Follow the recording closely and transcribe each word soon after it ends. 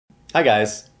Hi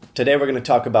guys, today we're going to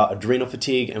talk about adrenal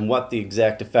fatigue and what the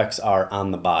exact effects are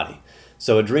on the body.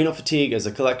 So adrenal fatigue is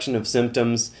a collection of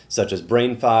symptoms such as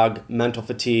brain fog, mental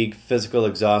fatigue, physical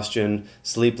exhaustion,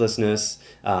 sleeplessness,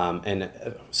 and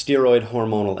steroid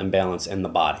hormonal imbalance in the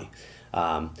body.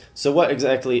 So what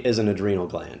exactly is an adrenal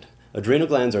gland? Adrenal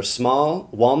glands are small,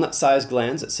 walnut-sized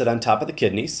glands that sit on top of the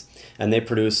kidneys, and they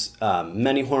produce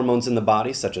many hormones in the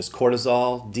body such as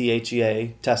cortisol,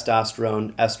 DHEA,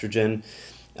 testosterone, estrogen,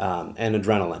 and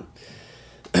adrenaline.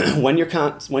 When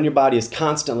your body is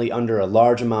constantly under a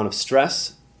large amount of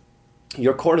stress,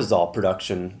 your cortisol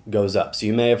production goes up. So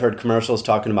you may have heard commercials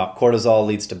talking about cortisol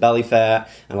leads to belly fat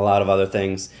and a lot of other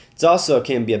things. It also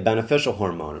can be a beneficial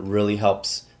hormone. It really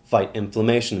helps fight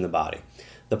inflammation in the body.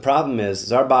 The problem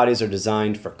is our bodies are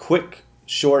designed for quick,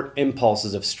 short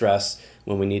impulses of stress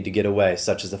when we need to get away,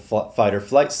 such as the fight or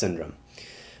flight syndrome.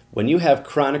 When you have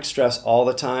chronic stress all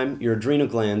the time, your adrenal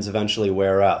glands eventually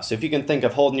wear out. So if you can think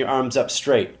of holding your arms up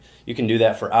straight, you can do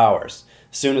that for hours.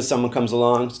 As soon as someone comes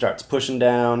along, starts pushing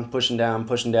down, pushing down,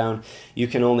 pushing down, you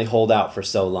can only hold out for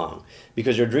so long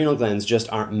because your adrenal glands just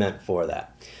aren't meant for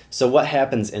that. So what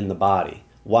happens in the body?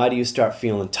 Why do you start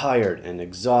feeling tired and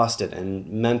exhausted and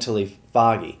mentally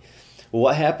foggy? Well,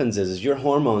 what happens is your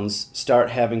hormones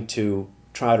start having to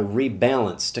try to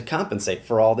rebalance to compensate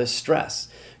for all this stress.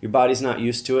 Your body's not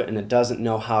used to it and it doesn't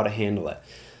know how to handle it.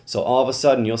 So all of a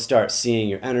sudden you'll start seeing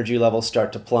your energy levels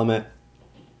start to plummet,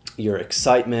 your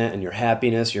excitement and your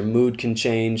happiness, your mood can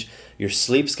change, your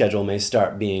sleep schedule may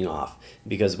start being off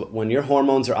because when your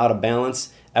hormones are out of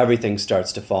balance, everything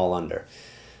starts to fall under.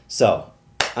 So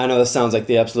I know this sounds like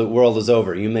the absolute world is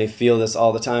over. You may feel this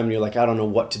all the time and you're like, I don't know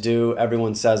what to do.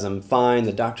 Everyone says I'm fine.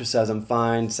 The doctor says I'm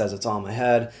fine, says it's all in my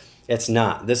head. It's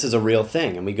not. This is a real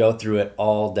thing and we go through it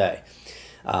all day.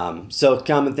 So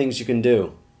common things you can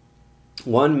do.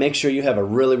 One, make sure you have a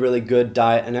really good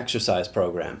diet and exercise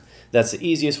program. That's the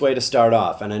easiest way to start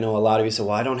off. And I know a lot of you say,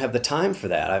 well, I don't have the time for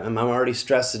that. I'm already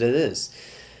stressed as it is.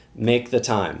 Make the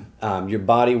time. Your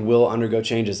body will undergo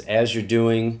changes as you're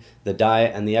doing the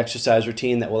diet and the exercise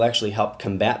routine that will actually help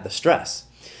combat the stress.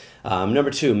 Number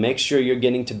two, make sure you're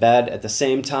getting to bed at the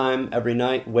same time every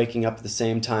night, waking up at the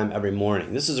same time every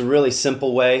morning. This is a really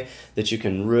simple way that you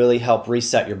can really help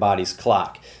reset your body's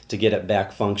clock to get it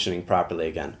back functioning properly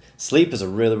again. Sleep is a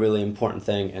really important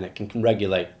thing and it can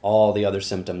regulate all the other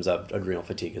symptoms of adrenal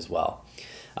fatigue as well.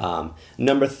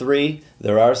 Number three,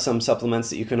 there are some supplements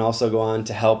that you can also go on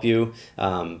to help you.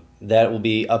 That will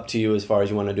be up to you as far as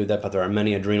you want to do that, but there are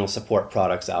many adrenal support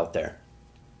products out there.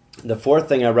 The fourth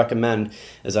thing I recommend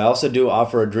is I also do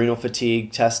offer adrenal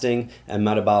fatigue testing and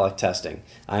metabolic testing.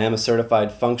 I am a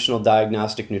certified functional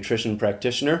diagnostic nutrition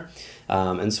practitioner,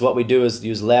 and so what we do is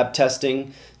use lab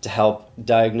testing to help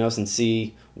diagnose and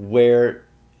see where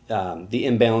the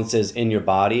imbalance is in your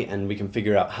body, and we can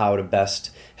figure out how to best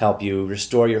help you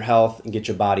restore your health and get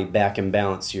your body back in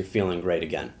balance so you're feeling great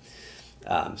again.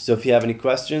 So if you have any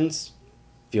questions,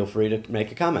 feel free to make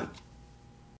a comment.